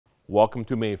Welcome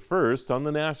to May 1st on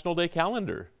the National Day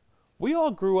calendar. We all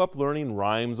grew up learning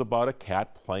rhymes about a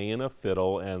cat playing a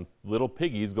fiddle and little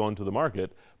piggies going to the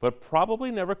market, but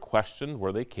probably never questioned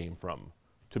where they came from.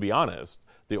 To be honest,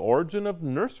 the origin of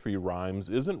nursery rhymes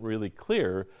isn't really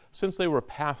clear since they were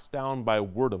passed down by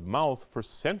word of mouth for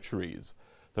centuries.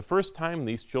 The first time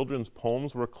these children's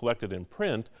poems were collected in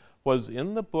print was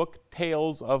in the book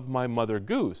Tales of My Mother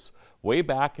Goose, way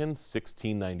back in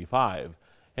 1695.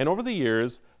 And over the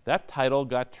years, that title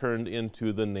got turned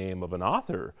into the name of an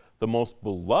author, the most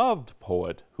beloved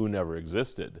poet who never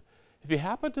existed. If you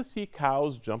happen to see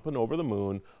cows jumping over the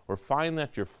moon or find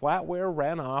that your flatware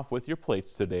ran off with your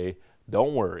plates today,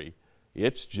 don't worry.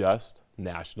 It's just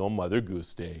National Mother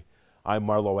Goose Day. I'm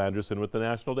Marlo Anderson with the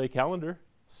National Day calendar.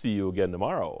 See you again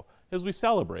tomorrow as we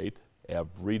celebrate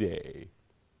every day.